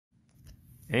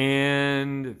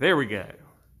And there we go.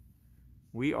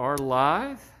 We are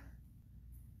live,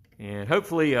 and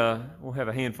hopefully we'll have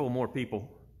a handful more people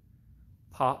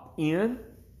pop in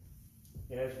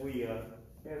as we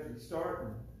start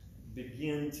and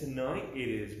begin tonight. It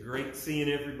is great seeing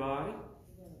everybody.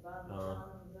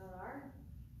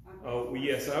 Oh well,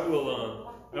 yes, I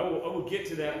will. I will get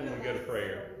to that when we go to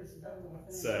prayer.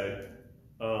 So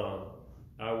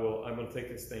I'm going to take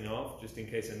this thing off just in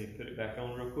case I need to put it back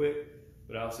on real quick.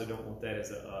 But I also don't want that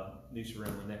as a noose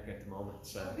around my neck at the moment.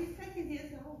 So he's taking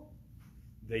his off.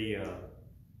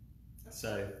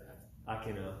 So I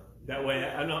can that way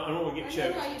I don't want to get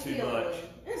choked too much.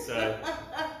 So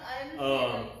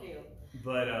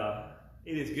but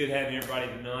it is good having everybody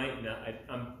tonight, and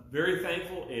I'm very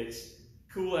thankful. It's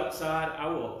cool outside. I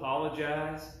will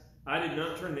apologize. I did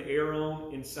not turn the air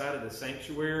on inside of the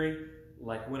sanctuary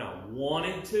like when I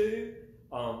wanted to.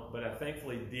 But I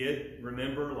thankfully did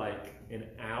remember like an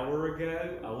hour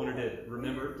ago. I wanted to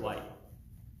remember like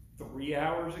 3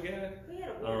 hours ago. We had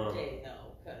a weird day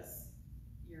though, because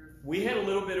we had a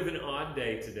little bit of an odd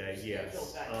day today.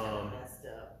 Yes. Got kind of messed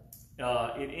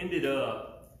up. It ended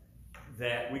up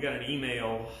that we got an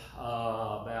email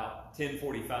about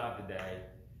 10:45 today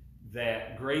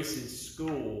that Grace's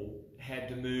school had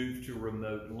to move to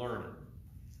remote learning,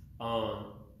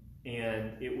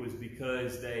 and it was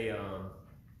because they.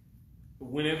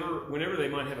 Whenever they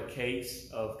might have a case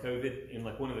of COVID in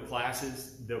like one of the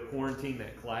classes, they'll quarantine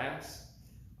that class.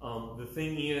 The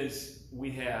thing is, we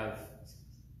have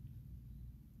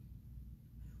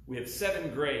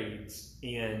 7 grades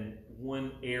in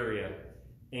one area,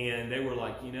 and they were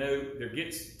like, there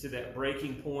gets to that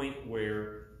breaking point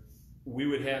where we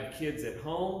would have kids at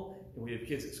home and we have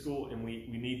kids at school, and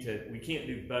we can't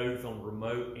do both on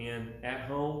remote and at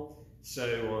home.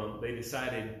 So they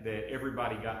decided that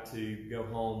everybody got to go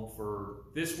home for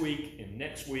this week and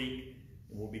next week,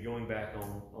 and we'll be going back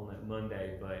on that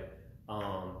Monday. But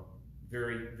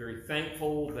very, very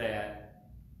thankful that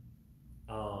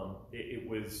it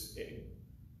was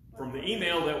from the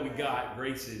email that we got.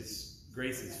 Grace is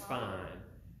fine.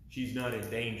 She's not in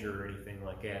danger or anything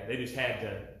like that. They just had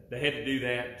to do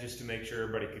that just to make sure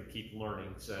everybody could keep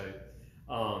learning. So.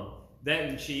 That,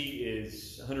 and she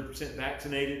is 100%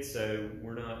 vaccinated, so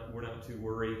we're not too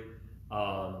worried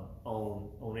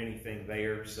on anything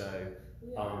there. So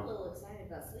we are a little excited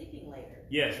about sleeping later.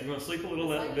 Yes, we're going to sleep a little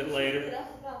bit later. Get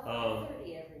up about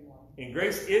 5:30 every morning. And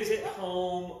Grace is at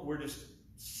home. We're just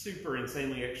super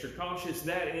insanely extra cautious.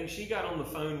 That, and she got on the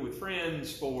phone with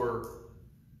friends for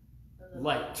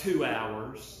like 2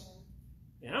 hours.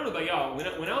 And I don't know about y'all. When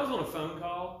I was on a phone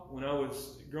call when I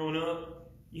was growing up.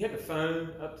 You have the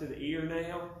phone up to the ear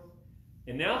now,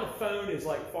 and now the phone is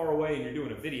like far away and you're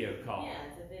doing a video call. Yeah,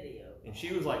 it's a video call. And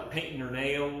she was like painting her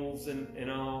nails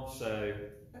and all, so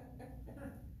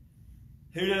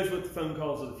who knows what the phone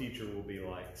calls of the future will be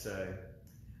like. So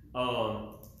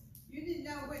you didn't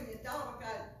know when your daughter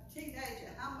got a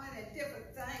teenager how many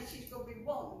different things she's gonna be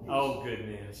wanting. Oh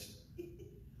goodness.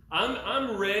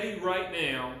 I'm ready right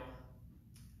now.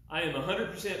 I am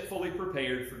 100% fully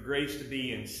prepared for Grace to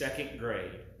be in 2nd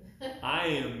grade.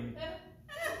 I'm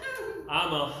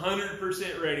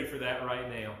 100% ready for that right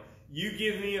now. You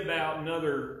give me about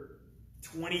another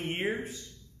 20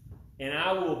 years, and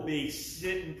I will be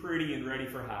sitting pretty and ready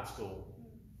for high school.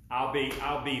 I'll be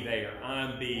there.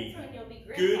 I'll be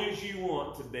good as you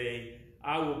want to be.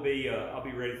 I'll be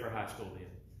ready for high school then.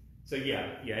 So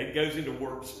yeah, it goes into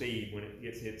warp speed when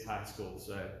it hits high school.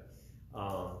 So.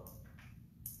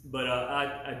 But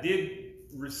I did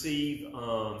receive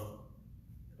a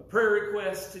prayer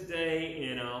request today,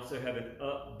 and I also have an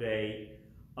update.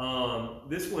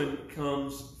 This one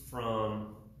comes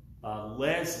from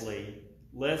Leslie.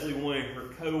 Leslie wanted her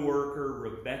co-worker,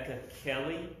 Rebecca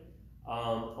Kelly,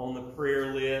 on the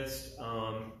prayer list.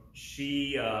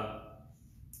 She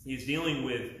is dealing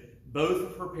with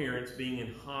both of her parents being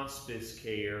in hospice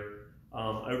care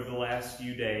over the last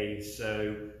few days.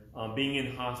 So being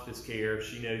in hospice care,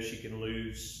 she knows she can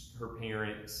lose her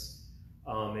parents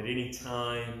at any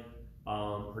time.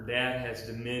 Her dad has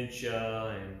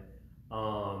dementia, and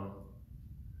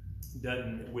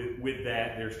with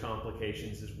that, there's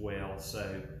complications as well.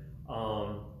 So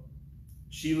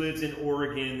she lives in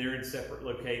Oregon. They're in separate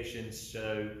locations.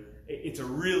 So it's a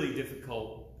really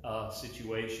difficult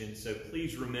situation. So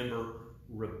please remember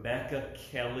Rebecca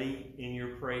Kelly in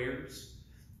your prayers.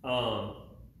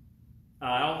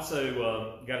 I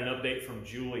also got an update from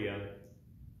Julia.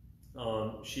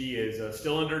 She is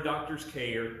still under doctor's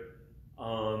care.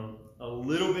 A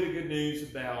little bit of good news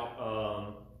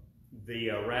about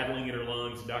the rattling in her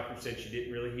lungs. The doctor said she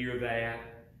didn't really hear that.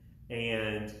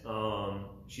 and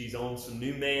she's on some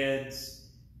new meds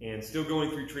and still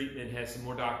going through treatment, has some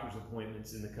more doctor's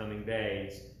appointments in the coming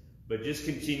days. But just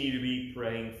continue to be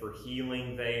praying for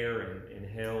healing there and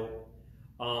help.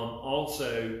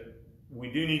 Also,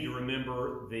 we do need to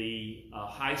remember the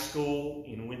high school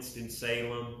in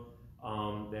Winston-Salem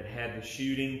that had the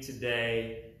shooting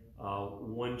today.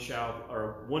 One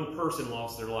person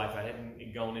lost their life. I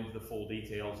hadn't gone into the full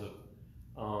details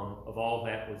of all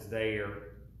that was there,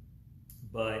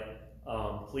 but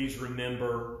please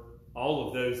remember all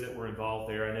of those that were involved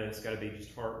there. I know it's got to be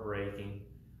just heartbreaking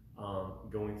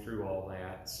going through all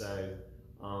that. So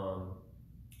a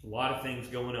lot of things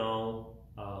going on,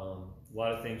 a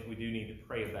lot of things we do need to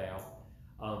pray about.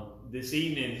 This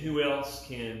evening, who else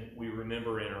can we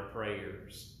remember in our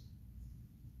prayers?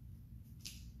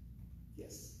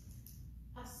 Yes.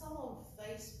 I saw on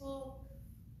Facebook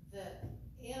that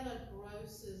Anna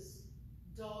Gross's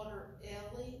daughter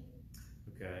Ellie,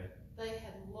 Okay. they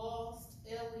had lost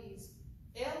Ellie's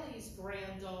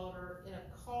granddaughter in a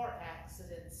car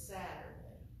accident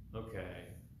Saturday. Okay.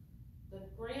 The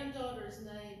granddaughter's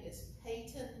name is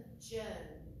Peyton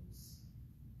Jones.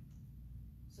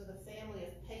 So the family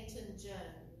of Peyton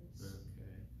Jones.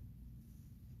 Okay.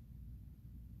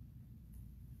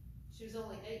 She was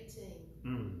only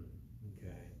 18.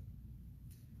 Okay.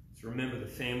 So remember the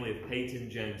family of Peyton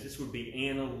Jones. This would be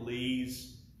Anna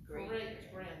Lee's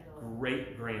Great-granddaughter.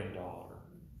 great-granddaughter.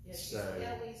 Yeah, she's So-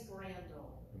 Ellie's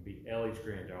granddaughter. Would be Ellie's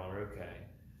granddaughter. Okay.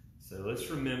 So let's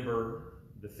remember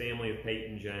the family of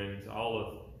Peyton Jones,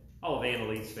 all of Anna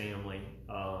Lee's family,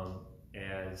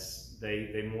 as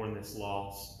they mourn this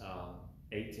loss.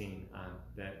 18.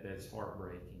 That's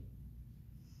heartbreaking.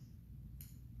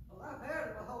 Well, I've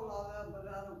heard of a whole lot of them,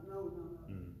 but I don't know none of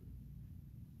them.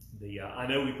 I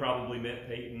know we probably met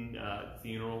Peyton at the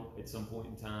funeral at some point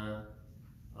in time.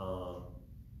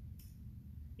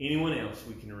 Anyone else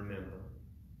we can remember?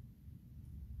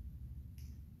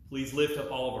 Please lift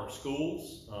up all of our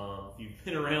schools. If you've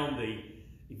been around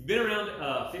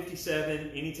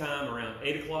 57 anytime around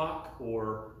 8 o'clock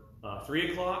or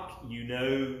 3 o'clock, you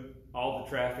know all the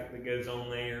traffic that goes on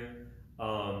there.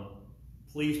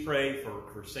 Please pray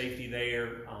for safety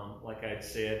there. Like I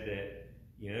said, that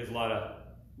there's a lot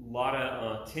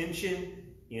of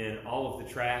tension in all of the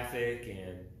traffic,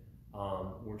 and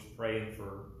we're praying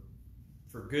for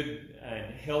good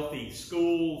and healthy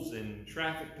schools and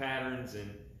traffic patterns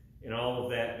and all of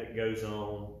that goes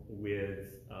on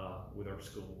with our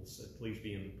schools. So please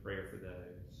be in prayer for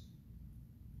those.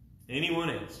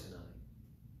 Anyone else tonight?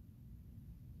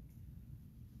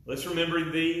 Let's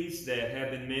remember these that have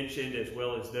been mentioned, as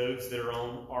well as those that are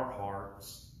on our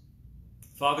hearts.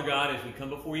 Father God, as we come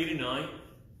before you tonight,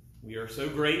 we are so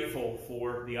grateful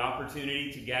for the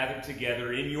opportunity to gather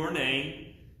together in your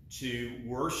name to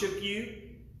worship you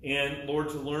and, Lord,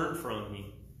 to learn from you.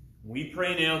 We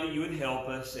pray now that you would help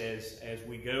us as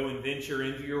we go and venture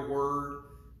into your word.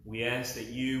 We ask that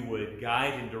you would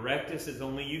guide and direct us as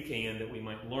only you can, that we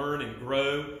might learn and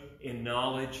grow in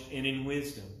knowledge and in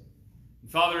wisdom.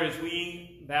 And Father, as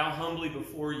we bow humbly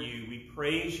before you, we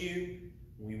praise you,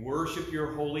 we worship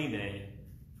your holy name,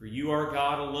 for you are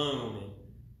God alone. And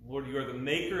Lord, you are the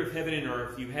maker of heaven and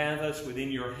earth. You have us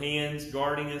within your hands,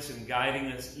 guarding us and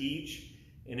guiding us each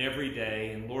and every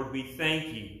day. And Lord, we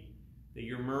thank you that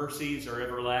your mercies are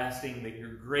everlasting, that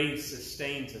your grace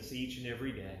sustains us each and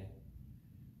every day.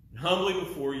 And humbly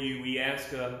before you, we ask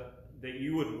that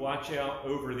you would watch out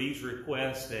over these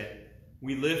requests that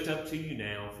we lift up to you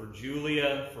now, for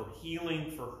Julia, for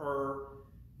healing for her,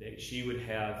 that she would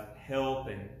have help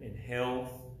and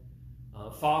health.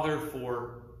 Father,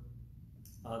 for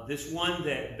this one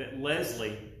that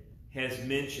Leslie has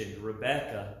mentioned,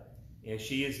 Rebecca, as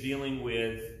she is dealing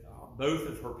with both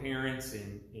of her parents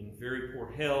in very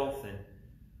poor health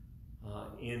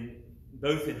and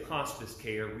both in hospice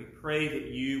care, we pray that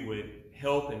you would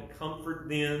help and comfort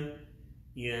them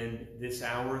in this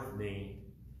hour of need.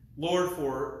 Lord,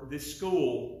 for this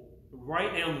school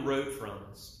right down the road from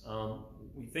us,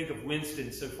 we think of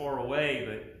Winston so far away,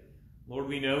 but Lord,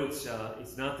 we know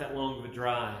it's not that long of a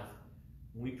drive.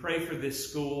 We pray for this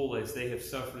school as they have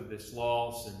suffered this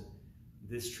loss and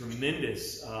this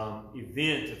tremendous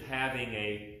event of having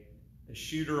a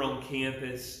shooter on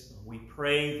campus. We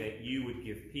pray that you would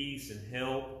give peace and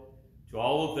help to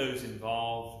all of those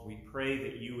involved. We pray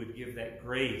that you would give that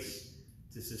grace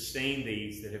to sustain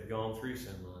these that have gone through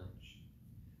so much.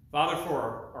 Father,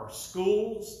 for our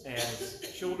schools, as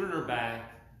children are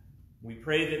back, we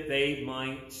pray that they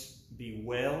might be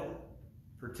well,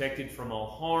 protected from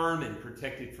all harm and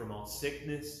protected from all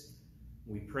sickness.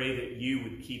 We pray that you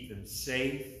would keep them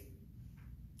safe.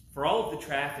 for all of the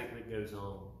traffic that goes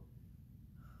on.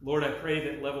 Lord, I pray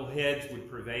that level heads would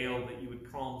prevail, that you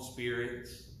would calm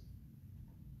spirits.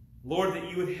 Lord, that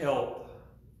you would help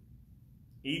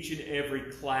each and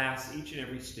every class, each and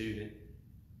every student,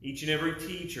 each and every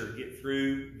teacher get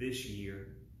through this year.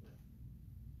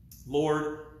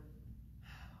 Lord,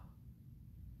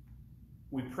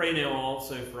 we pray now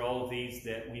also for all of these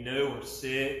that we know are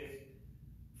sick,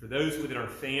 for those within our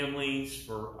families,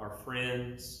 for our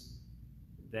friends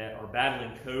that are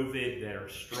battling COVID, that are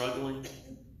struggling,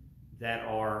 that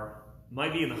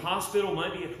might be in the hospital,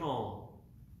 might be at home.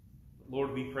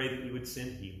 Lord, we pray that you would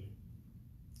send healing.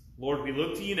 Lord, we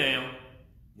look to you now.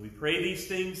 We pray these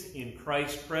things in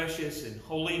Christ's precious and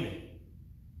holy name.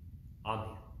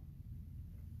 Amen.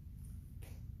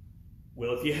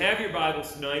 Well, if you have your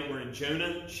Bibles tonight, we're in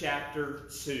Jonah chapter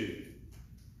 2.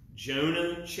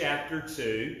 Jonah chapter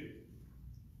 2.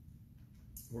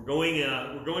 We're going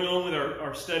on with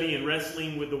our study in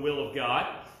wrestling with the will of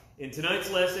God. And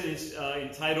tonight's lesson is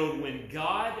entitled, When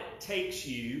God Takes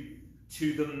You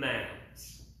to the Mat.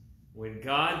 When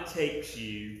God Takes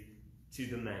You to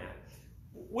the Mat.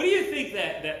 What do you think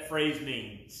that phrase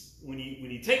means? When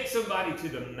you take somebody to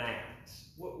the mat,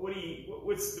 what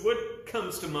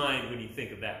comes to mind when you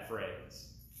think of that phrase?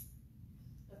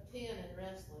 A pin in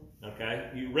wrestling. Okay,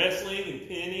 you wrestling and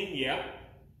pinning, yeah.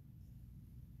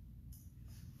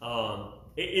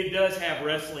 It does have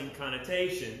wrestling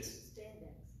connotations.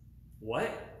 Spandex.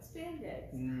 What?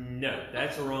 Spandex. No,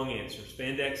 that's a wrong answer.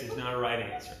 Spandex is not a right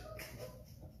answer.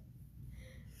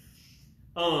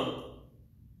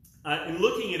 In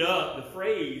looking it up, the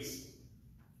phrase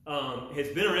has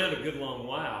been around a good long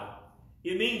while.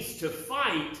 It means to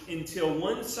fight until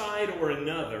one side or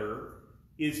another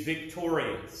is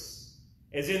victorious.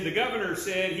 As in, the governor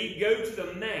said he'd go to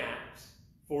the mat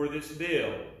for this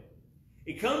bill.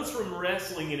 It comes from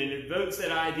wrestling, and it invokes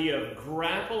that idea of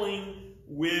grappling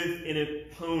with an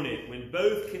opponent when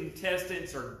both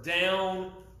contestants are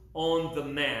down on the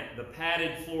mat, the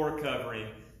padded floor covering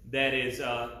that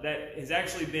has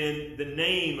actually been the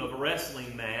name of a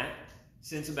wrestling mat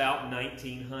since about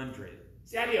 1900.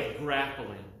 It's the idea of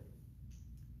grappling.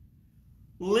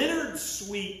 Leonard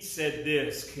Sweet said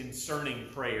this concerning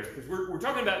prayer, because we're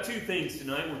talking about two things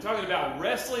tonight. We're talking about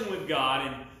wrestling with God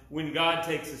and when God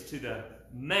takes us to the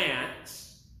mat,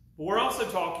 but we're also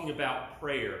talking about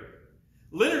prayer.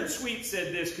 Leonard Sweet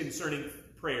said this concerning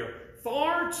prayer. For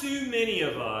far too many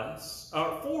of us,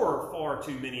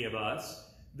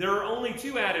 there are only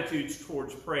two attitudes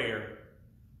towards prayer.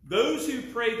 Those who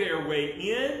pray their way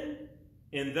in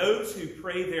and those who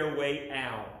pray their way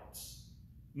out.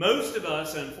 Most of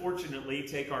us, unfortunately,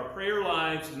 take our prayer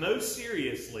lives most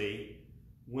seriously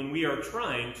when we are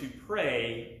trying to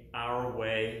pray our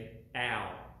way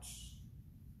out.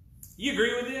 You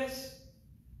agree with this?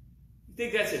 You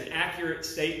think that's an accurate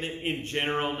statement in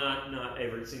general? Not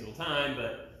every single time,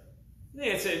 but I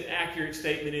think it's an accurate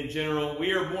statement in general.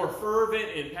 We are more fervent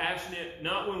and passionate,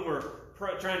 not when we're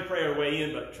trying to pray our way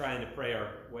in, but trying to pray our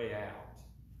way out.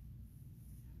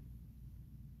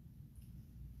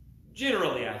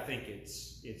 Generally, I think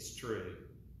it's true.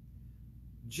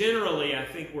 Generally, I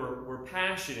think we're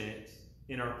passionate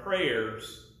in our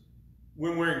prayers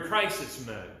when we're in crisis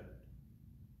mode,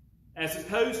 as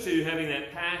opposed to having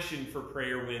that passion for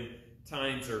prayer when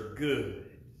times are good.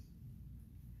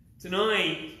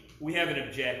 Tonight, we have an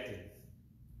objective.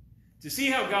 To see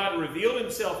how God revealed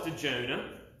himself to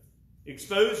Jonah,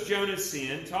 exposed Jonah's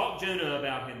sin, taught Jonah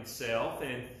about himself,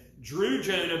 and drew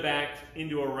Jonah back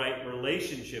into a right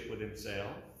relationship with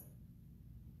himself.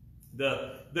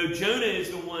 Though Jonah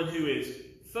is the one who is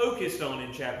focused on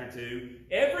in chapter 2,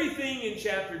 everything in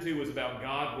chapter 2 was about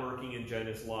God working in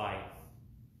Jonah's life.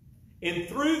 And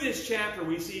through this chapter,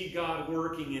 we see God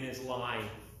working in his life.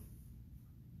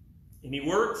 And he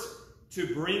works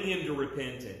to bring him to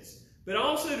repentance, but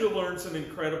also to learn some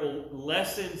incredible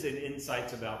lessons and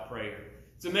insights about prayer.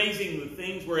 It's amazing the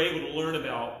things we're able to learn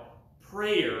about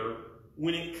prayer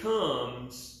when it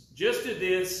comes just to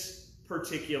this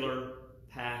particular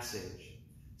passage.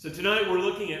 So tonight we're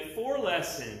looking at 4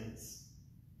 lessons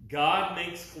God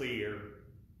makes clear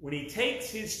when he takes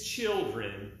his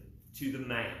children to the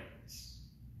mat.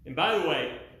 And by the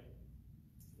way,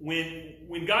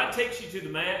 when God takes you to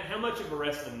the mat, how much of a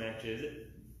wrestling match is it?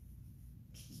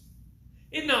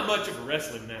 It's not much of a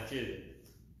wrestling match, is it?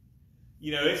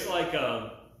 You know, it's like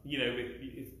son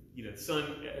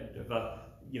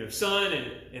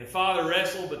and a father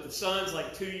wrestle, but the son's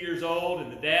like 2 years old,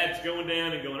 and the dad's going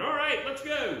down and going, all right, let's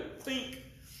go. Think.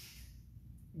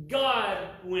 God,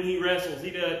 when he wrestles,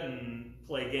 he doesn't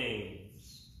play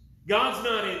games. God's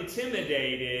not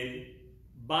intimidated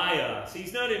by us.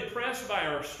 He's not impressed by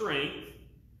our strength,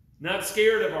 not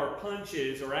scared of our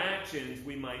punches or actions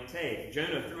we might take.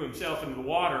 Jonah threw himself into the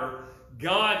water.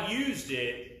 God used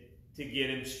it to get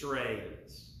him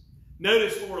straight.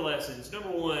 Notice 4 lessons. Number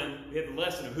 1, we have the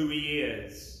lesson of who he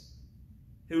is.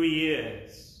 Who he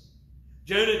is.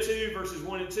 Jonah 2, verses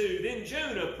 1 and 2. Then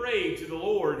Jonah prayed to the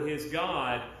Lord his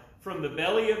God from the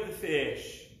belly of the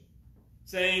fish,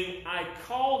 saying, I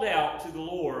called out to the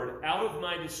Lord out of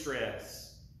my distress.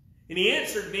 And he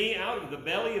answered me, out of the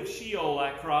belly of Sheol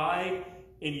I cried,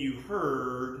 and you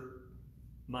heard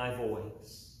my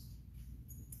voice.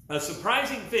 A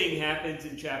surprising thing happens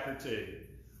in chapter 2.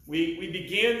 We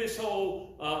began this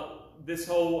whole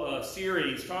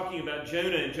series talking about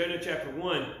Jonah in Jonah chapter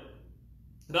 1,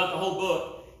 about the whole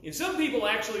book. And some people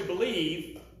actually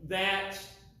believe that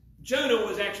Jonah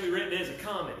was actually written as a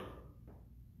comedy,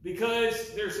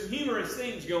 because there's some humorous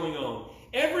things going on.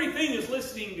 Everything is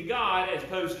listening to God as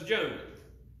opposed to Jonah.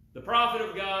 The prophet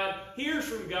of God hears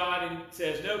from God and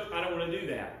says, nope, I don't want to do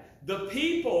that. The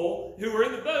people who were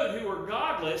in the boat, who were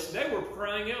godless, they were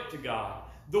crying out to God.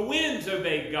 The winds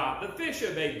obeyed God. The fish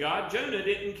obeyed God. Jonah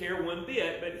didn't care one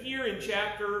bit. But here in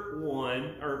chapter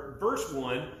 1, or verse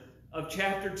 1 of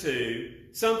chapter 2,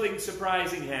 something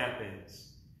surprising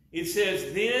happens. It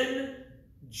says, then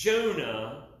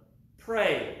Jonah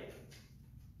prayed.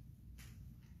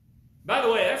 By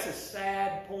the way, that's a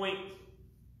sad point,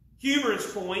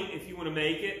 humorous point if you want to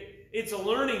make it. It's a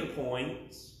learning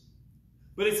point.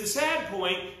 But it's a sad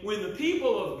point when the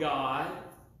people of God,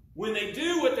 when they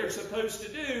do what they're supposed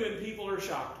to do and people are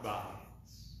shocked by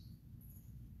it.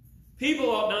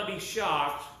 People ought not be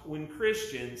shocked when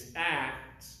Christians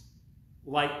act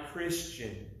like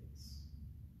Christians.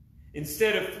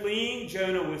 Instead of fleeing,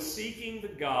 Jonah was seeking the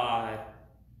God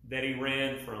that he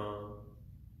ran from.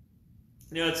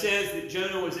 Now it says that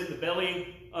Jonah was in the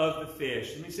belly of the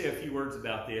fish. Let me say a few words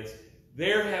about this.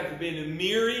 There have been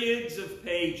myriads of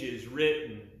pages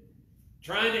written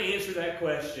trying to answer that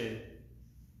question.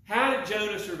 How did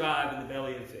Jonah survive in the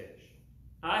belly of the fish?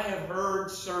 I have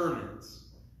heard sermons.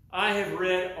 I have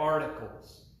read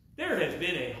articles. There has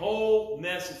been a whole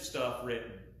mess of stuff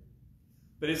written.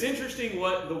 But it's interesting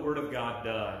what the Word of God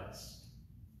does.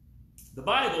 The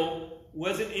Bible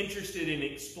wasn't interested in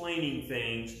explaining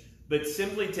things, but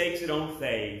simply takes it on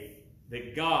faith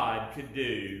that God could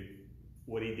do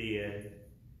what he did.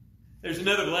 There's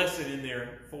another lesson in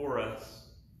there for us.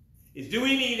 Is, do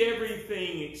we need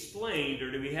everything explained, or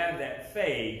do we have that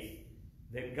faith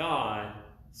that God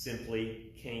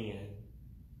simply can?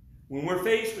 When we're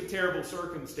faced with terrible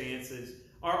circumstances,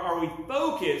 are we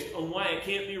focused on why it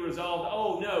can't be resolved?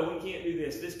 Oh, no, we can't do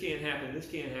this. This can't happen. This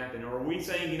can't happen. Or are we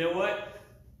saying, you know what?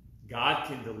 God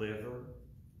can deliver.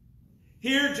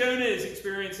 Here, Jonah is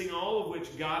experiencing all of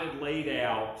which God had laid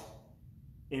out,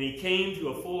 and he came to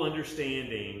a full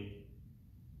understanding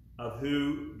of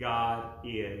who God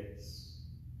is.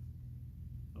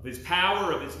 Of his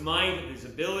power, of his might, of his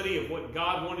ability, of what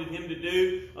God wanted him to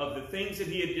do, of the things that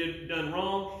he had done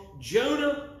wrong.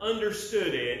 Jonah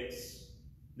understood it.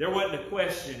 There wasn't a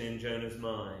question in Jonah's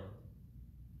mind.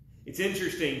 It's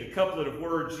interesting, the couplet of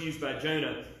words used by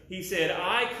Jonah. He said,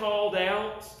 I called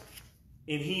out,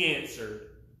 and he answered.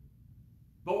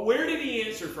 But where did he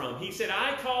answer from? He said,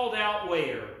 I called out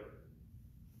where?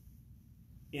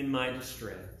 In my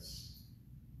distress.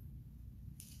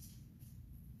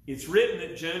 It's written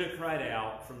that Jonah cried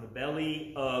out from the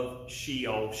belly of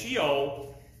Sheol.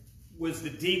 Sheol was the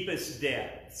deepest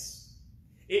depths.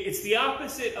 It's the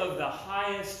opposite of the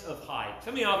highest of heights.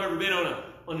 How many of y'all have ever been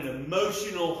on an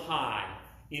emotional high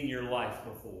in your life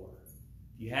before?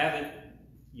 If you haven't,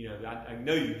 I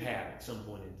know you have at some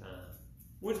point in time.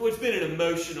 What's been an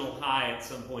emotional high at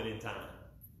some point in time?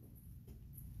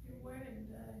 Your wedding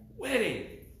day. Wedding.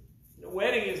 The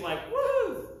wedding is like,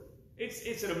 woohoo!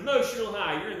 It's an emotional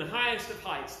high. You're in the highest of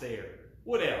heights there.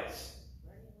 What else?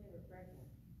 We were pregnant.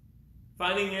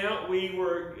 Finding out we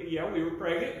were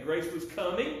pregnant. Grace was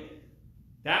coming.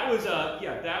 That was a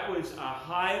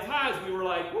high of highs. We were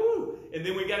like, woo! And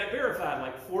then we got it verified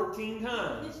like 14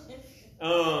 times.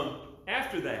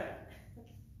 After that,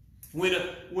 when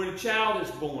a child is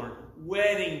born,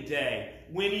 wedding day,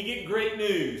 when you get great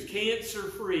news,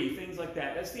 cancer-free, things like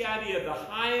that. That's the idea of the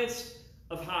highest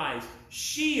of highs.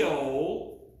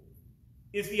 Sheol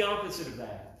is the opposite of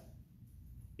that.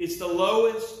 It's the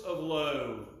lowest of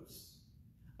lows,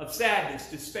 of sadness,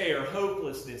 despair,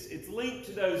 hopelessness. It's linked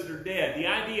to those that are dead. The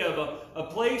idea of a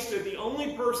place that the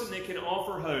only person that can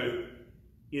offer hope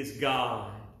is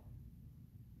God.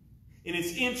 And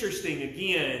it's interesting,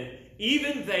 again,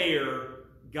 even there,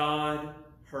 God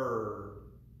heard.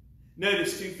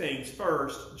 Notice two things.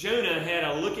 First, Jonah had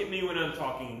a look at me when I'm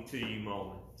talking to you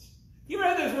moment. You ever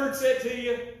had those words said to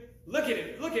you? Look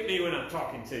at me when I'm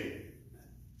talking to you.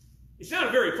 It's not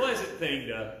a very pleasant thing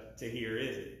to hear,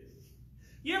 is it?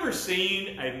 You ever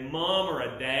seen a mom or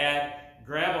a dad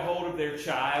grab a hold of their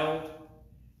child,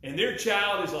 and their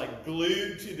child is like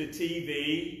glued to the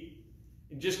TV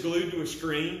and just glued to a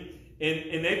screen,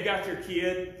 and they've got their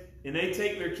kid, and they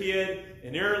take their kid,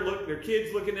 and their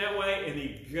kid's looking that way, and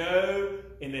they go,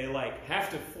 and they like have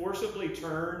to forcibly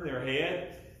turn their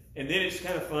head, and then it's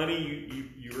kind of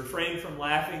funny. You refrain from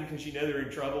laughing because you know they're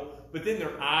in trouble, but then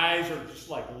their eyes are just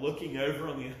like looking over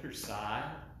on the other side.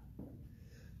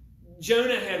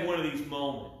 Jonah had one of these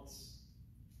moments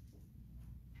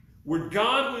where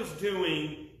God was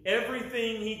doing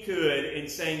everything he could and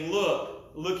saying,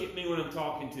 look at me when I'm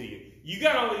talking to you. You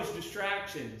got all these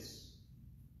distractions.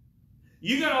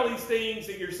 You got all these things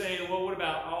that you're saying, well, what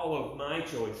about all of my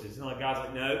choices? And God's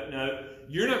like, no,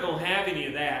 you're not going to have any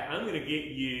of that. I'm going to get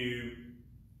you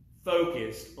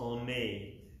focused on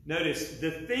me. Notice,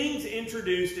 the things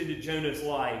introduced into Jonah's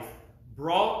life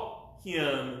brought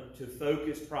him to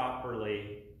focus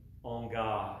properly on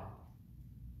God.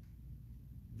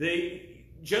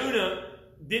 Jonah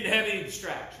didn't have any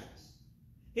distractions.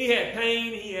 He had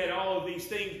pain, he had all of these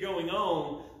things going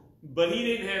on, but he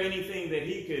didn't have anything that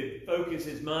he could focus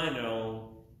his mind on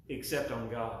except on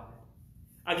God.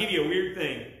 I'll give you a weird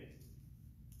thing.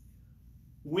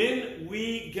 When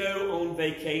we go on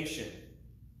vacation,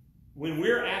 when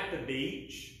we're at the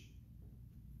beach,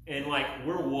 and like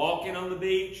we're walking on the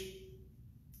beach,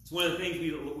 it's one of the things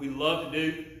we love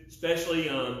to do, especially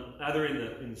either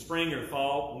in the spring or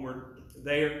fall when we're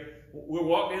there. We'll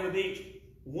walk down the beach.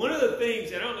 One of the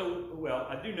things, and I don't know, well,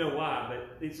 I do know why,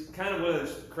 but it's kind of one of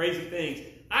those crazy things.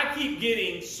 I keep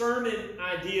getting sermon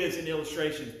ideas and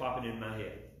illustrations popping in my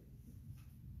head.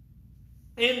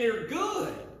 And they're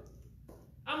good.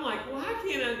 I'm like, well, how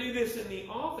can't I do this in the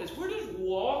office? We're just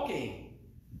walking.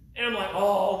 And I'm like,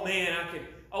 oh man,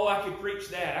 I could preach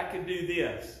that. I could do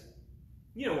this.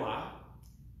 You know why?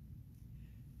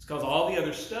 It's because all the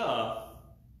other stuff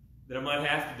that I might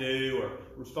have to do, or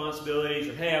responsibilities,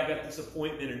 or hey, I've got this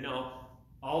appointment, or no,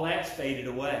 all that's faded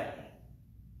away.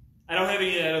 I don't have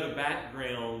any of that other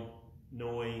background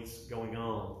noise going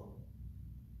on.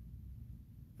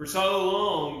 For so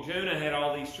long, Jonah had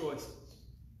all these choices.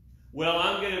 Well,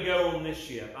 I'm going to go on this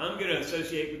ship. I'm going to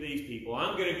associate with these people.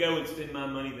 I'm going to go and spend my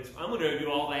money this way. I'm going to do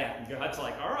all that. And God's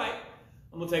like, all right,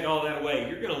 I'm going to take all that away.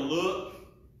 You're going to look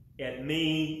at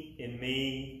me and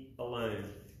me alone.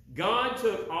 God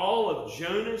took all of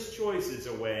Jonah's choices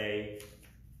away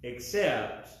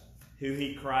except who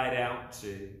he cried out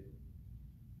to.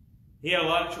 He had a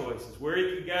lot of choices. Where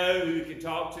he could go, who he could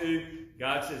talk to.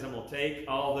 God says, I'm going to take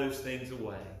all those things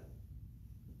away.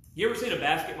 You ever seen a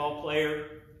basketball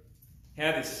player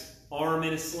have his arm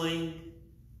in a sling?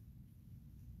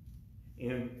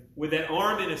 And with that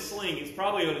arm in a sling, it's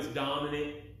probably on his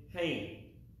dominant hand.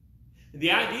 And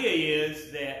the idea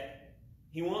is that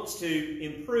he wants to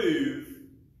improve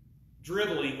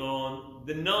dribbling on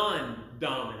the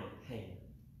non-dominant hand.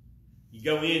 You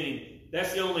go in and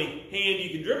that's the only hand you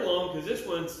can dribble on because this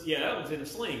one's, that one's in a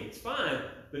sling. It's fine,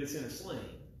 but it's in a sling.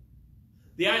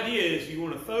 The idea is you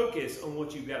want to focus on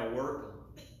what you've got to work on.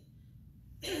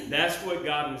 That's what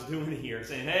God was doing here,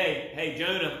 saying, hey,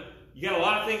 Jonah, you got a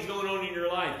lot of things going on in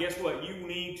your life. Guess what? You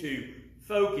need to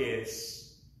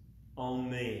focus on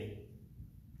me.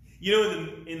 You know,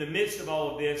 in the midst of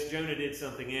all of this, Jonah did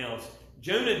something else.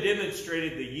 Jonah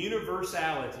demonstrated the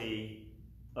universality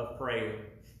of prayer.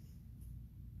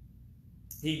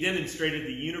 He demonstrated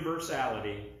the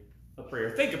universality of prayer.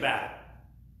 Think about it.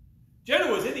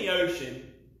 Jonah was in the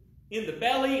ocean, in the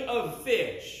belly of a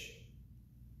fish,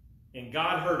 and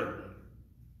God heard him.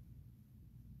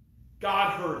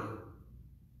 God heard him.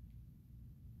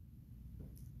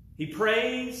 He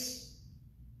prays,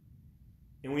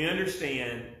 and we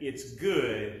understand it's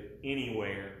good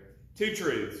anywhere. Two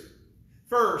truths.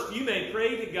 First, you may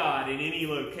pray to God in any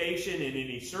location, in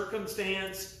any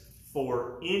circumstance,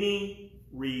 for any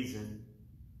reason.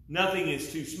 Nothing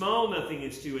is too small, nothing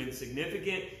is too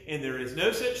insignificant, and there is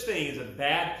no such thing as a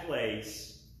bad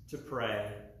place to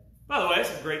pray. By the way,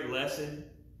 that's a great lesson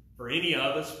for any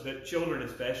of us, but children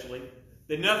especially,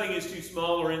 that nothing is too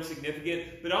small or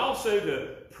insignificant, but also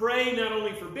to pray not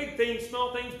only for big things,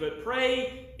 small things, but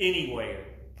pray anywhere.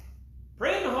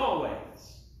 Pray in the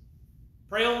hallways.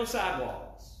 Pray on the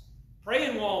sidewalks. Pray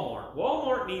in Walmart.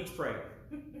 Walmart needs prayer.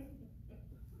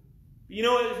 You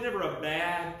know, there's never a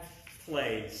bad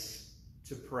place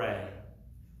to pray.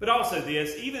 But also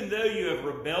this, even though you have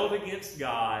rebelled against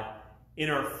God, and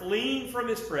are fleeing from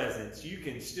his presence, you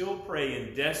can still pray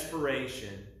in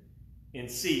desperation and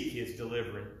seek his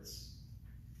deliverance.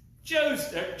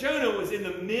 Jonah was in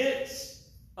the midst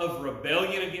of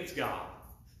rebellion against God.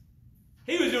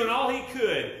 He was doing all he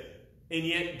could, and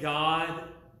yet God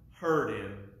heard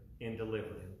him and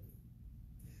delivered him.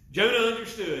 Jonah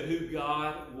understood who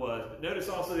God was. But notice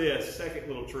also this, second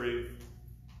little truth.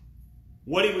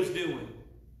 What he was doing.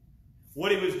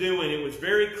 What he was doing, it was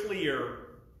very clear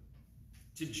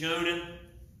to Jonah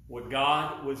what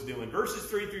God was doing. Verses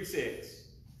 3 through 6.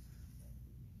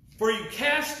 For you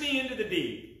cast me into the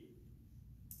deep,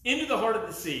 into the heart of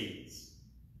the seas,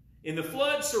 and the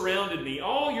flood surrounded me.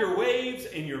 All your waves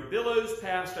and your billows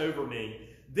passed over me.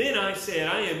 Then I said,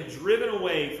 I am driven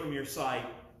away from your sight.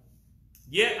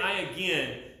 Yet I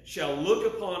again shall look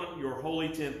upon your holy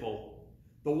temple.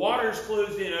 The waters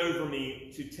closed in over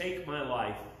me to take my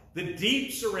life. The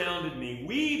deep surrounded me.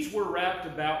 Weeds were wrapped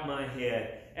about my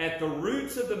head. At the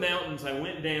roots of the mountains I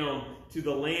went down to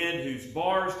the land whose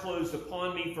bars closed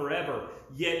upon me forever.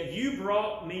 Yet you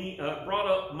brought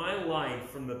up my life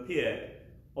from the pit,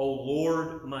 O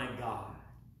Lord my God.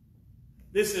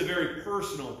 This is a very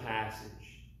personal passage.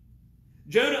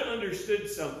 Jonah understood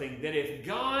something, that if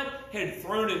God had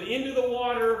thrown him into the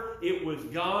water, it was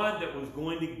God that was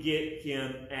going to get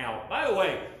him out. By the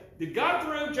way, did God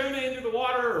throw Jonah into the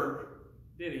water, or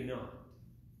did he not?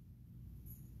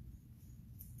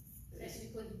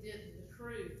 Basically, he did the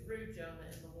crew threw Jonah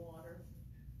in the water.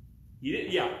 He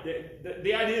did, yeah.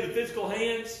 The idea of the physical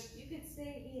hands. You could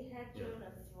say he had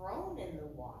Jonah thrown in the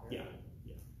water. Yeah.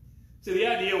 So the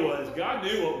idea was God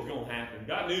knew what was going to happen.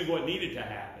 God knew what needed to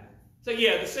happen. So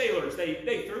yeah, the sailors,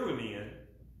 they threw him in.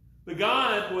 But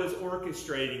God was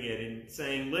orchestrating it and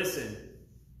saying, listen,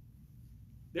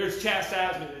 there's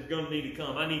chastisement that's going to need to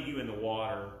come. I need you in the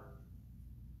water.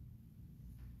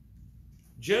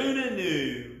 Jonah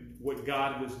knew what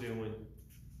God was doing.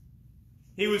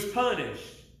 He was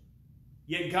punished,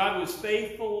 yet God was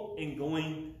faithful and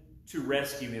going to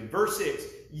rescue him. Verse 6,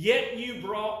 yet you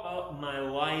brought up my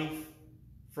life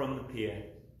from the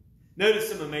pit.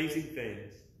 Notice some amazing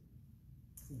things.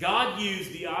 God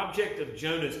used the object of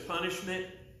Jonah's punishment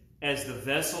as the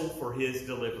vessel for his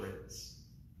deliverance.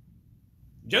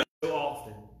 Jonah, so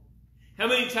often. How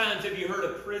many times have you heard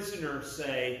a prisoner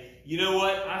say, you know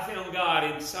what, I found God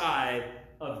inside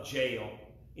of jail,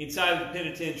 inside of the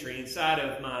penitentiary, inside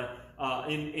of my,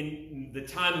 in the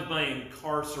time of my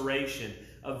incarceration.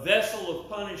 A vessel of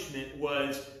punishment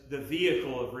was the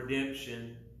vehicle of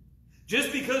redemption.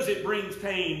 Just because it brings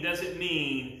pain doesn't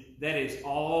mean that is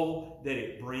all that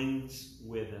it brings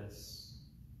with us.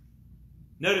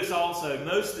 Notice also,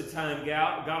 most of the time,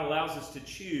 God allows us to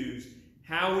choose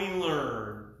how we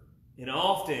learn, and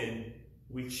often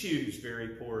we choose very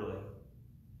poorly.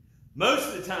 Most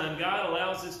of the time, God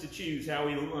allows us to choose how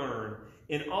we learn,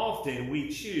 and often we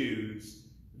choose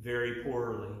very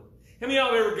poorly. How many of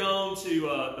y'all have ever gone to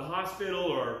the hospital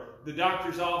or the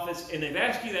doctor's office, and they've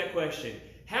asked you that question,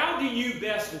 how do you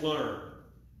best learn?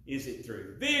 Is it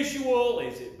through visual?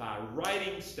 Is it by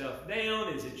writing stuff down?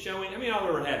 Is it showing? How many of y'all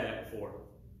have ever had that before?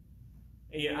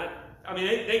 Yeah, I mean,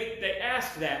 they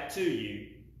ask that to you.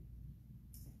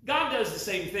 God does the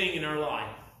same thing in our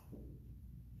life.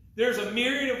 There's a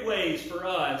myriad of ways for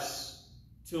us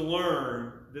to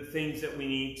learn the things that we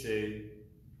need to.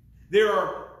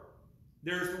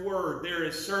 There's the Word, there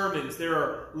is sermons, there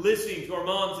are listening to our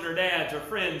moms and our dads, our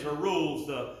friends, our rules,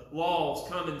 the laws,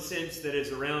 common sense that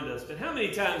is around us. But how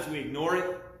many times do we ignore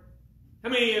it? How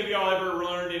many of y'all ever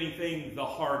learned anything the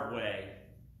hard way?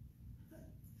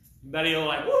 Anybody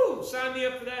like, woo, sign me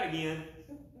up for that again.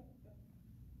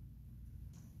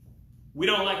 We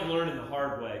don't like learning the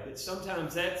hard way, but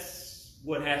sometimes that's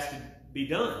what has to be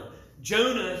done.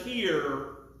 Jonah here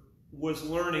was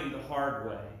learning the hard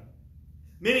way.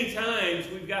 Many times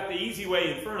we've got the easy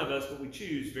way in front of us, but we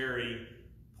choose very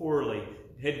poorly.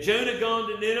 Had Jonah gone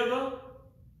to Nineveh,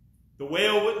 the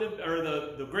whale wouldn't have, or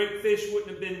the great fish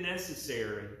wouldn't have been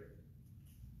necessary.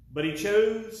 But he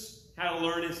chose how to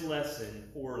learn his lesson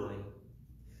poorly.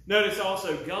 Notice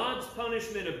also, God's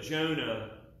punishment of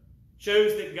Jonah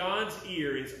shows that God's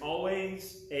ear is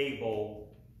always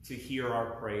able to hear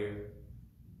our prayer.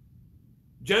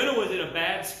 Jonah was in a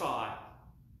bad spot,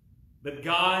 but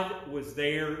God was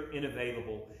there and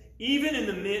available. Even in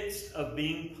the midst of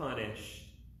being punished,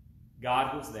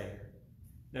 God was there.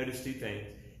 Notice two things.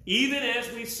 Even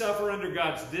as we suffer under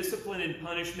God's discipline and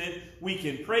punishment, we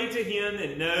can pray to Him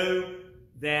and know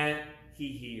that He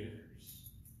hears.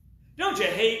 Don't you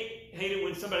hate it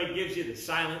when somebody gives you the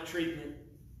silent treatment?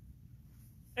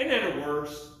 Ain't that the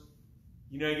worst?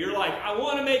 You know, you're like, I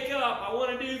want to make up. I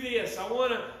want to do this. I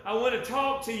want to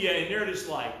talk to you. And they're just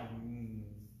like,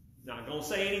 not going to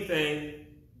say anything.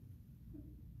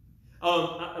 A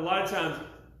lot of times,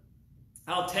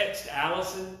 I'll text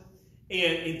Allison.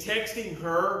 And in texting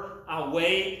her, I'll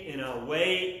wait, and I'll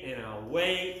wait, and I'll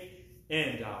wait,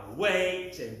 and I'll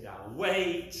wait, and I'll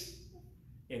wait.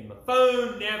 And my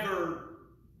phone never,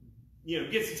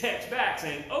 gets a text back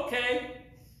saying, okay.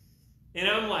 And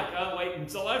I'm like, oh, wait.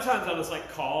 And so a lot of times I'll just like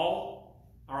call,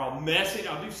 or I'll message,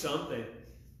 I'll do something.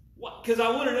 Because I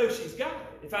want to know she's got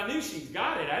it. If I knew she's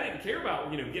got it, I didn't care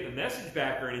about, getting a message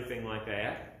back or anything like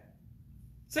that.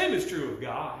 Same is true of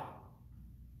God.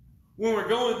 When we're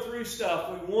going through stuff,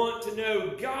 we want to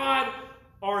know, God,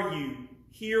 are you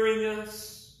hearing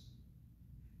us?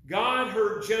 God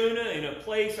heard Jonah in a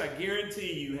place, I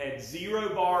guarantee you, had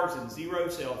 0 bars and 0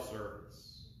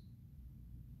 self-service.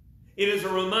 It is a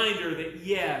reminder that,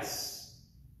 yes,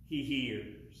 He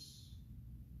hears.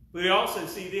 But we also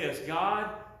see this. God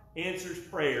answers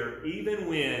prayer even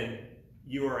when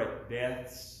you are at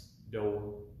death's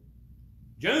door.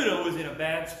 Jonah was in a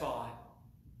bad spot.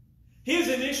 His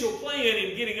initial plan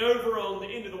in getting over on the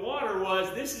end of the water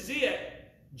was, this is it.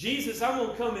 Jesus, I'm going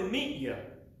to come and meet you.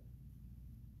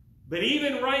 But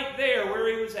even right there where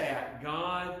he was at,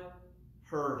 God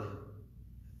heard him.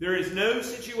 There is no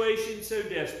situation so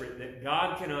desperate that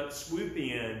God cannot swoop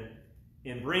in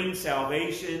and bring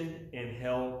salvation and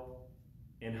help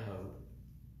and hope.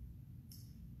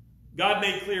 God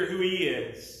made clear who He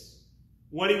is,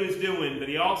 what He was doing, but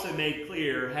He also made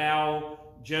clear how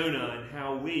Jonah and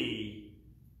how we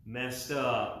messed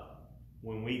up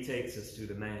when we takes us to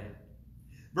the man.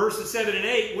 Verses 7 and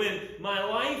 8, when my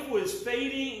life was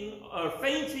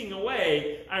fainting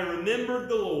away, I remembered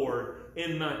the Lord,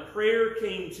 and my prayer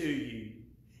came to you.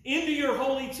 Into your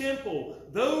holy temple,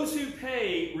 those who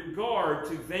pay regard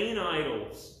to vain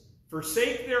idols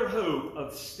forsake their hope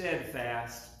of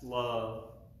steadfast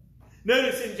love.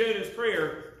 Notice in Jonah's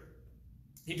prayer,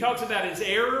 he talks about his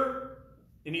error,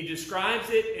 and he describes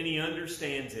it, and he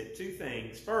understands it. 2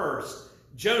 things. First,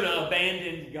 Jonah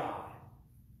abandoned God.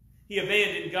 He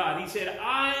abandoned God. He said,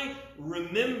 I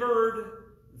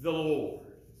remembered the Lord.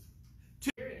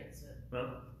 Experience it.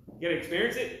 Well, you got to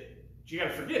experience it, but you got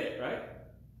to forget it, right?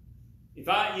 If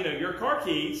your car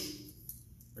keys,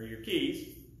 or your keys,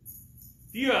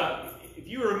 if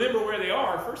you remember where they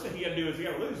are, first thing you got to do is you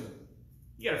got to lose them.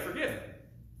 You got to forget them.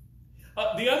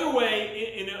 The other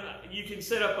way you can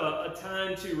set up a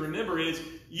time to remember is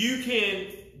you can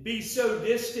be so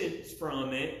distant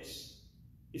from it,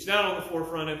 it's not on the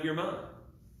forefront of your mind.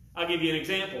 I'll give you an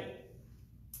example.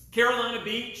 Carolina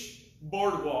Beach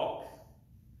Boardwalk.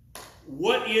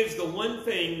 What is the one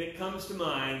thing that comes to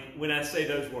mind when I say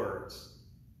those words?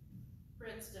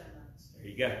 Prince Donuts. There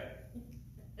you go.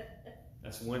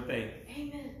 That's one thing.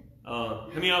 Amen. How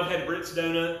many of y'all have had Britt's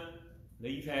Donut? I know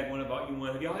you've had one. I bought you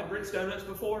one. Have y'all had Britt's Donuts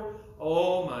before?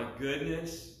 Oh my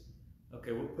goodness.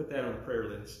 Okay, we'll put that on the prayer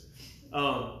list.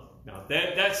 Now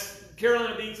that's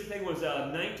Carolina Beach. I think it was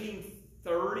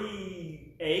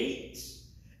 1938.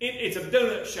 It's a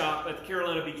donut shop at the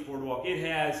Carolina Beach Boardwalk. It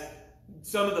has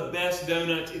some of the best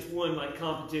donuts. It's won like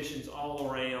competitions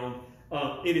all around.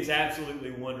 It is absolutely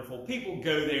wonderful. People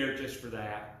go there just for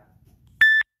that.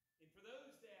 And for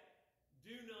those that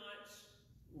do not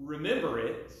remember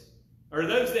it, or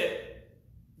those that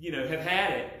have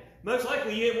had it, most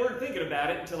likely you weren't thinking about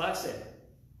it until I said it.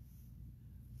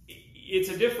 It's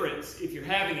a difference if you're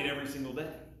having it every single day.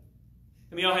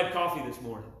 I mean, y'all had coffee this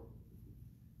morning.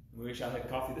 I wish I had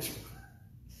coffee this morning.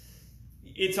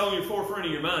 It's on your forefront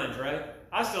of your minds, right?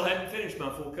 I still haven't finished my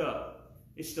full cup.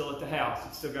 It's still at the house.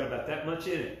 It's still got about that much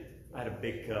in it. I had a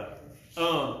big cup.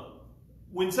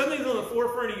 When something's on the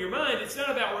forefront of your mind, it's not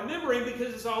about remembering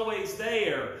because it's always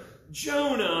there.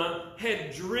 Jonah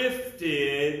had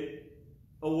drifted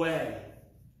away.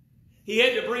 He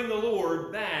had to bring the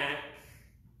Lord back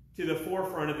to the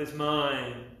forefront of his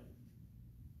mind.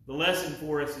 The lesson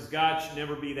for us is God should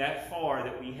never be that far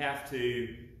that we have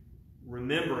to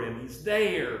remember Him. He's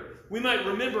there. We might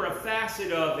remember a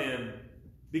facet of Him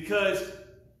because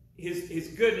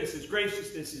His goodness, His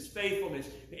graciousness, His faithfulness,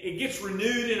 it gets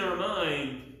renewed in our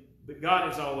mind, but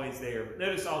God is always there. But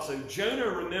notice also, Jonah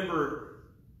remembered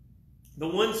the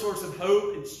one source of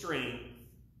hope and strength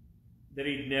that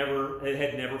had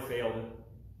never failed him.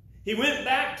 He went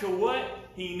back to what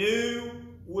he knew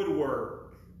would work.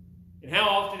 And how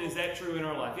often is that true in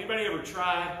our life? Anybody ever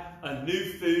tried a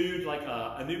new food, like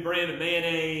a new brand of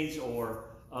mayonnaise or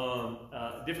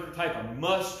a different type of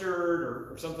mustard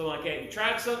or something like that? You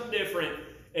tried something different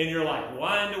and you're like,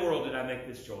 why in the world did I make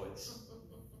this choice?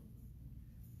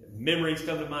 Memories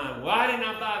come to mind. Why didn't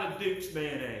I buy the Duke's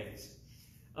mayonnaise?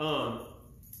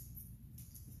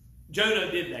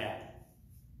 Jonah did that.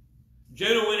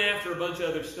 Jonah went after a bunch of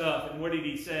other stuff, and what did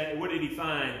he say? What did he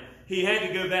find? He had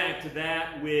to go back to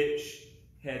that which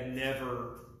had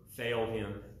never failed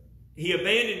him. He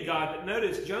abandoned God, but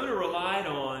notice Jonah relied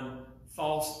on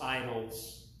false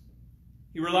idols.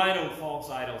 He relied on false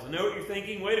idols. I know what you're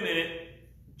thinking. Wait a minute.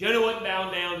 Jonah wasn't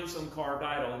bowing down to some carved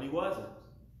idol, and he wasn't.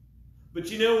 But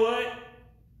you know what?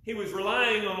 He was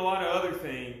relying on a lot of other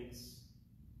things.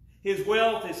 His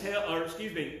wealth, his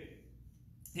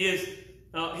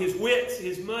wits,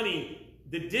 his money,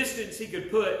 the distance he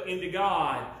could put into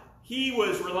God. He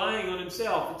was relying on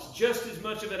himself. It's just as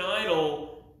much of an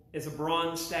idol as a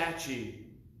bronze statue.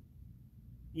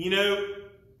 You know,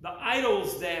 the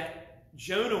idols that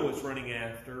Jonah was running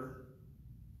after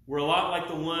were a lot like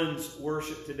the ones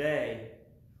worshipped today.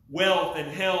 Wealth and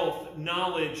health,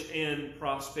 knowledge and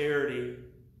prosperity.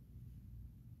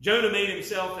 Jonah made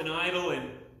himself an idol and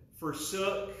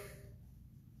forsook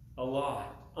a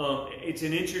lot. It's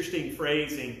an interesting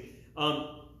phrasing.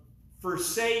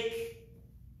 Forsake,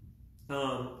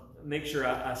 make sure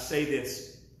I say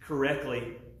this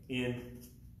correctly in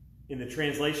the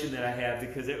translation that I have,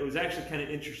 because it was actually kind of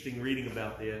interesting reading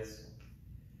about this.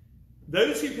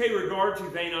 Those who pay regard to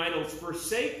vain idols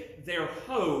forsake their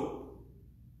hope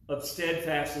of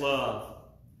steadfast love.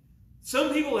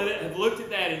 Some people have looked at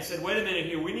that and said, wait a minute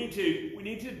here, we need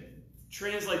to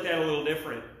translate that a little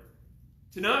different.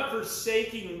 To not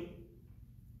forsaking,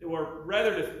 or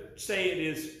rather to say it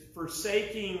is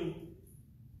forsaking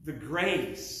the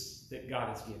grace that God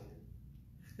has given.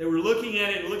 They were looking at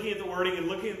it and looking at the wording and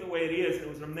looking at the way it is, and it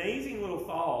was an amazing little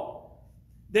thought.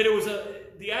 That it was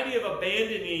the idea of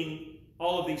abandoning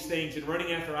all of these things and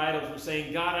running after idols was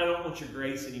saying, God, I don't want your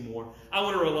grace anymore. I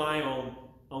want to rely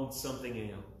on something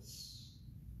else.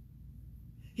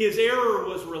 His error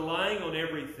was relying on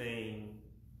everything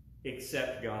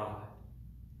except God.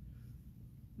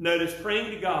 Notice,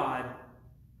 praying to God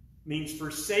means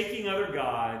forsaking other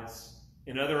gods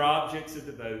and other objects of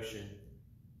devotion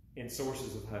and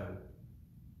sources of hope.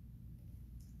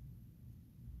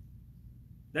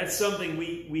 That's something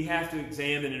we have to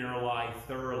examine in our life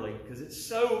thoroughly, because it's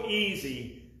so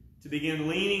easy to begin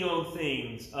leaning on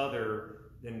things other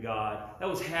than God. That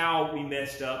was how we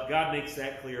messed up. God makes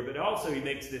that clear, but also He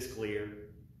makes this clear.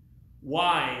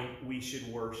 Why we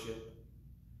should worship.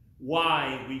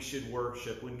 Why we should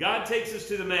worship. When God takes us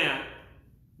to the mat,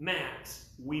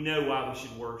 we know why we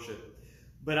should worship.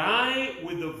 But I,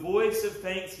 with the voice of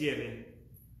thanksgiving,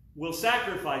 will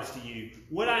sacrifice to you.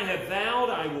 What I have vowed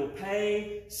I will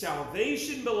pay.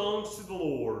 Salvation belongs to the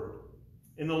Lord.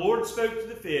 And the Lord spoke to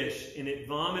the fish, and it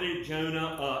vomited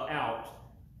Jonah out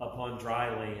upon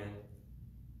dry land.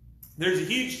 There's a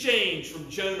huge change from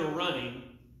Jonah running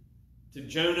to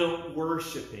Jonah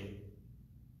worshiping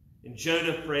and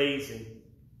Jonah praising.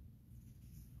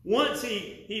 Once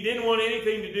he didn't want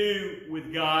anything to do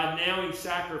with God, now he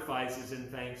sacrifices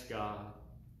and thanks God.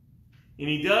 And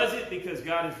he does it because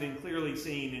God has been clearly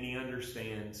seen and he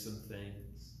understands some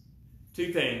things.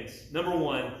 Two things. Number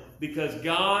one, because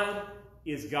God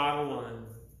is God alone.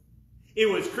 It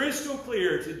was crystal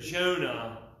clear to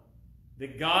Jonah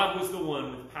that God was the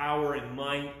one with power and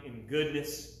might and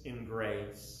goodness and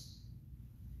grace.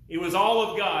 It was all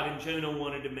of God, and Jonah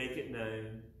wanted to make it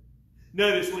known.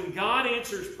 Notice, when God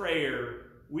answers prayer,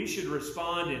 we should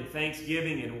respond in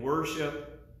thanksgiving and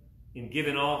worship and give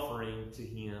an offering to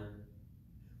Him.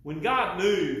 When God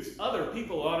moves, other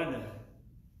people ought to know.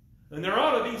 And there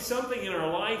ought to be something in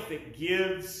our life that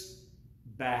gives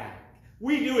back.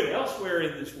 We do it elsewhere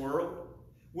in this world.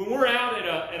 When we're out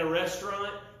at a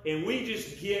restaurant and we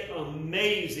just get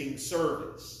amazing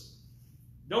service.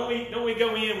 Don't we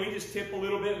go in, we just tip a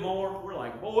little bit more? We're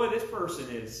like, boy, this person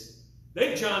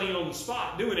they're Johnny on the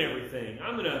spot doing everything.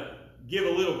 I'm going to give a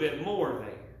little bit more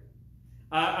there.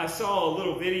 I saw a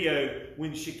little video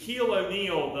when Shaquille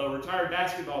O'Neal, the retired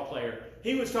basketball player,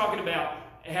 he was talking about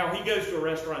how he goes to a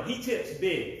restaurant. He tips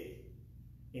big.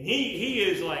 And he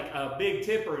is like a big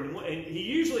tipper. And he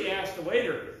usually asks the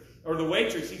waiter or the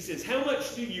waitress, he says, how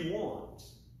much do you want?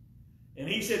 And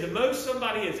he said the most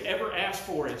somebody has ever asked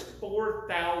for is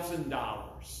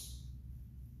 $4,000.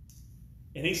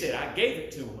 And he said, I gave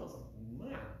it to him. I was like,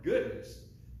 my goodness.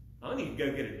 I need to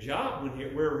go get a job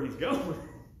wherever he's going.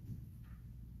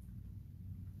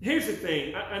 Here's the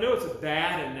thing. I know it's a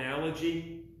bad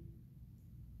analogy,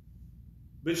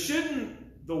 but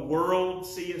shouldn't the world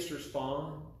see us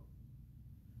respond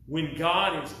when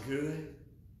God is good?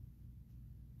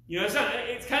 You know,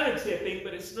 it's kind of tipping,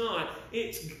 but it's not.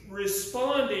 It's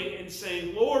responding and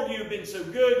saying, Lord, you have been so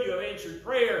good. You have answered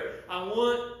prayer. I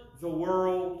want the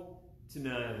world to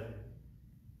know.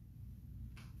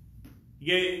 He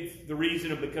gave the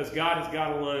reason of because God is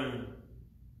God alone,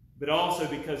 but also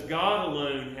because God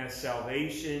alone has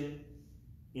salvation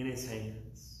in his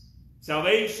hands.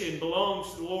 Salvation belongs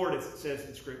to the Lord, as it says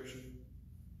in Scripture.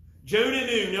 Jonah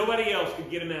knew nobody else could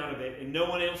get him out of it, and no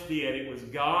one else did. It was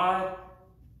God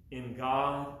and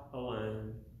God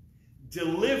alone.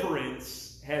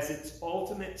 Deliverance has its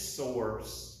ultimate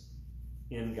source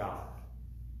in God.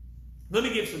 Let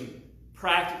me give some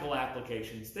practical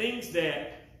applications, things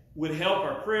that would help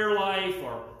our prayer life,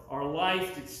 our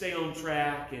life to stay on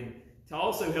track, and to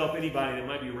also help anybody that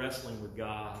might be wrestling with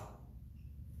God.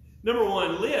 Number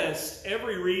one, list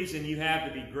every reason you have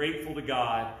to be grateful to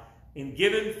God and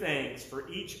give him thanks for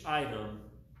each item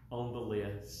on the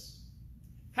list.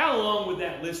 How long would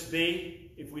that list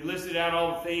be if we listed out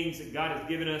all the things that God has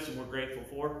given us and we're grateful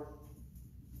for?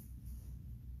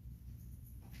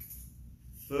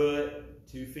 Foot,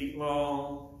 2 feet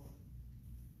long.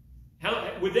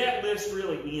 How would that list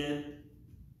really end?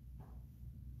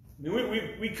 I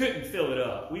mean, we couldn't fill it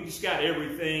up. We just got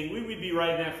everything. We would be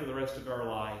writing that for the rest of our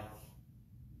life.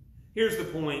 Here's the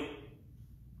point.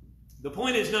 The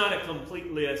point is not a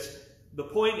complete list. The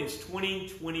point is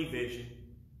 20/20 vision.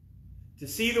 To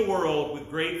see the world with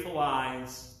grateful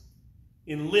eyes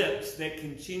and lips that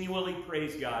continually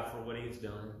praise God for what he has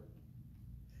done.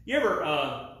 You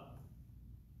ever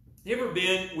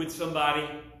been with somebody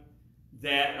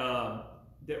that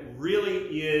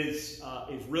really is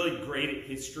really great at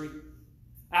history?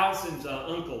 Allison's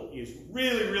uncle is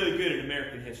really, really good at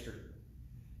American history.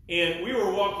 And we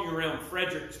were walking around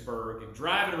Fredericksburg and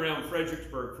driving around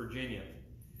Fredericksburg, Virginia.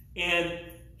 And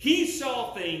he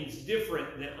saw things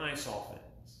different than I saw things.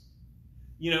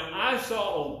 You know, I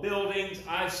saw old buildings,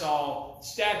 I saw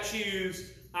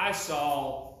statues, I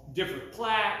saw different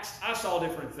plaques, I saw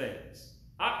different things.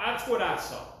 That's what I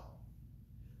saw.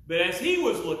 But as he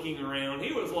was looking around,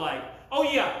 he was like, oh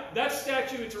yeah, that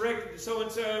statue is erected to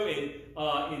so-and-so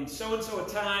in so-and-so a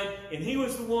time, and he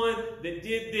was the one that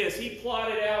did this. He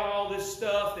plotted out all this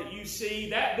stuff that you see.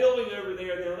 That building over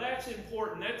there, now that's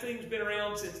important. That thing's been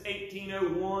around since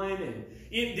 1801, and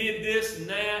it did this and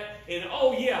that. And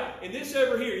oh yeah, and this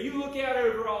over here, you look out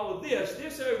over all of this.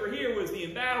 This over here was the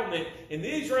embattlement, and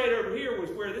this right over here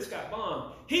was where this got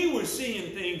bombed. He was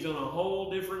seeing things on a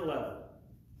whole different level.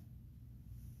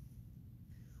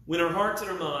 When our hearts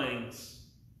and our minds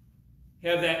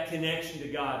have that connection to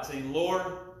God, saying, Lord,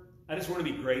 I just want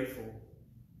to be grateful.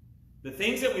 The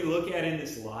things that we look at in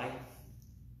this life,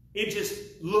 it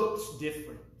just looks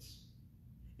different.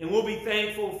 And we'll be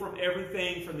thankful from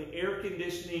everything from the air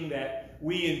conditioning that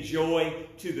we enjoy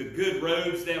to the good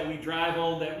roads that we drive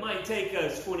on that might take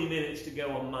us 20 minutes to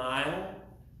go a mile.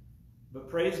 But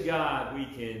praise God, we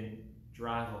can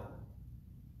drive on.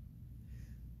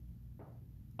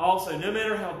 Also, no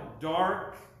matter how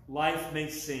dark life may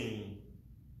seem,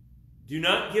 do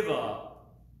not give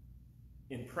up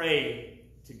and pray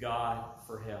to God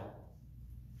for help.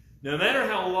 No matter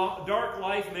how dark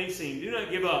life may seem, do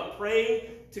not give up.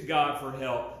 Pray to God for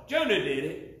help. Jonah did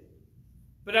it,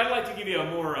 but I'd like to give you a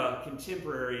more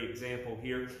contemporary example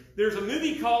here. There's a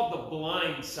movie called The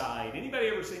Blind Side. Anybody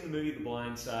ever seen the movie The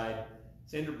Blind Side?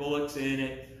 Sandra Bullock's in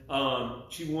it.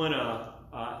 She won,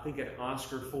 I think, an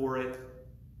Oscar for it.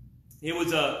 It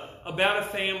was about a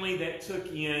family that took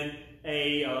in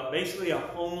basically a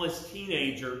homeless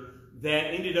teenager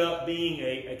that ended up being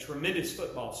a tremendous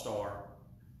football star.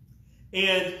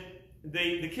 And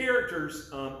the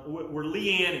characters were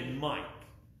Leanne and Mike.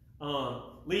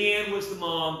 Leanne was the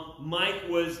mom. Mike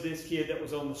was this kid that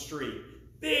was on the street.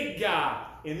 Big guy.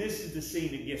 And this is the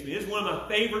scene that gets me. This is one of my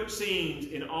favorite scenes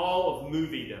in all of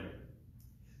moviedom.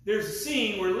 There's a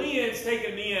scene where Leanne's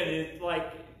taking him in, and it's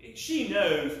like she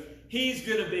knows he's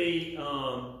going to be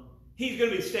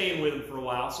staying with him for a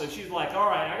while. So she's like, all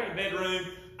right, I got a bedroom.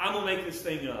 I'm going to make this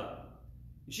thing up.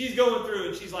 And she's going through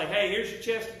and she's like, hey, here's your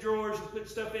chest of drawers. You put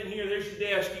stuff in here. There's your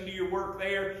desk. You can do your work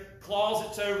there.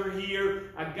 Closet's over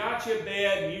here. I got you a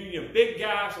bed. And you're a big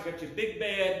guy, so I got you a big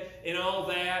bed and all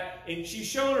that. And she's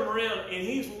showing him around, and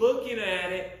he's looking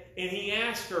at it, and he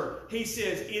asks her, he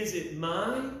says, is it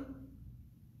mine?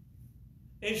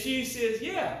 And she says,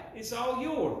 yeah, it's all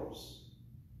yours.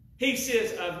 He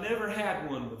says, I've never had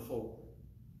one before.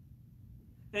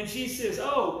 And she says,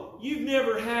 oh, you've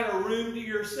never had a room to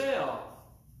yourself.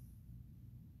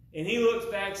 And he looks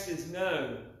back and says,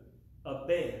 no, a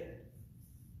bed.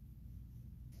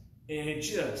 And it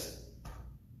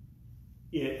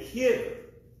hit her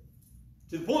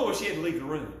to the point where she had to leave the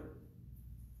room.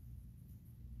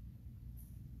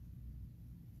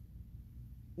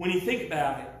 When you think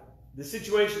about it, the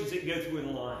situations that go through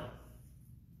in life,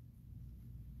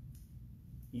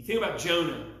 you think about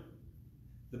Jonah,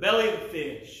 the belly of the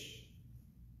fish.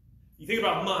 You think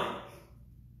about Mike.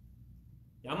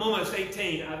 I'm almost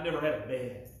 18. I've never had a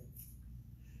bed.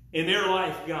 And their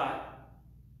life got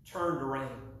turned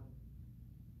around.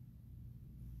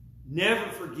 Never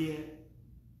forget.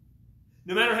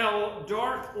 No matter how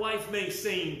dark life may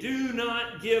seem, do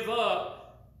not give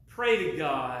up. Pray to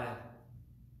God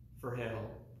for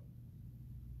help.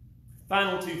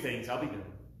 Final two things. I'll be done.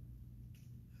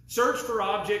 Search for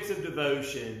objects of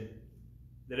devotion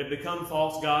that have become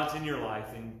false gods in your life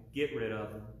and get rid of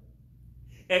them.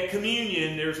 At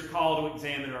communion, there's a call to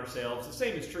examine ourselves. The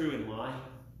same is true in life.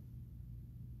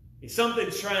 If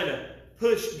something's trying to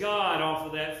push God off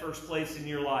of that first place in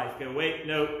your life, go, wait,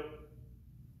 nope,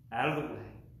 out of the way.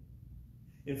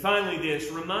 And finally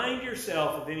this, remind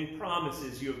yourself of any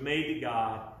promises you have made to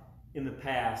God in the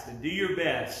past and do your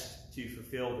best to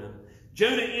fulfill them.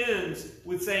 Jonah ends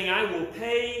with saying, I will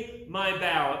pay my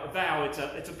vow.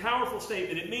 It's a powerful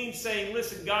statement. It means saying,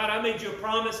 listen, God, I made you a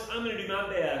promise. I'm going to do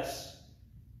my best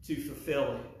to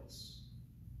fulfill it.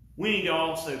 We need to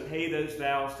also pay those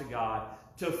vows to God,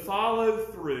 to follow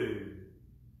through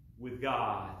with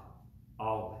God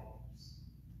always.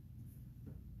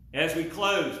 As we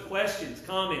close, questions,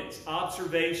 comments,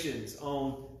 observations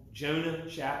on Jonah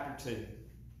chapter 2.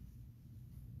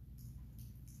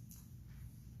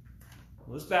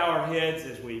 Let's bow our heads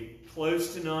as we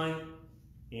close tonight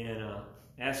and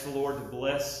ask the Lord to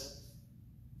bless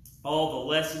all the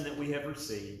lesson that we have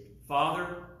received. Father,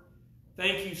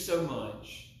 thank you so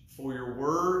much for your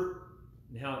word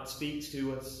and how it speaks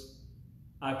to us.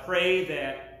 I pray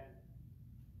that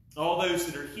all those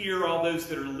that are here, all those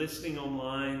that are listening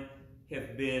online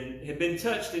have been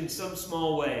touched in some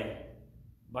small way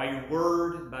by your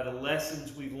word, by the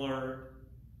lessons we've learned.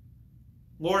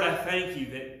 Lord, I thank you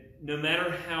that no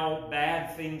matter how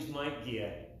bad things might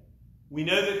get, we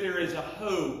know that there is a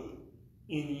hope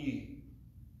in you.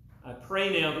 I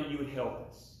pray now that you would help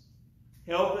us.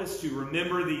 Help us to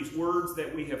remember these words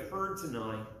that we have heard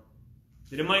tonight,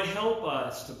 that it might help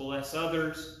us to bless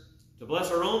others, to bless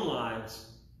our own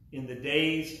lives in the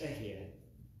days ahead.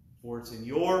 For it's in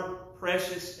your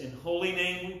precious and holy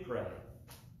name we pray.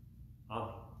 Amen.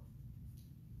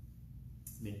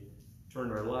 Amen. Turn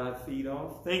our live feed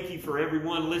off. Thank you for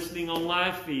everyone listening on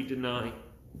live feed tonight.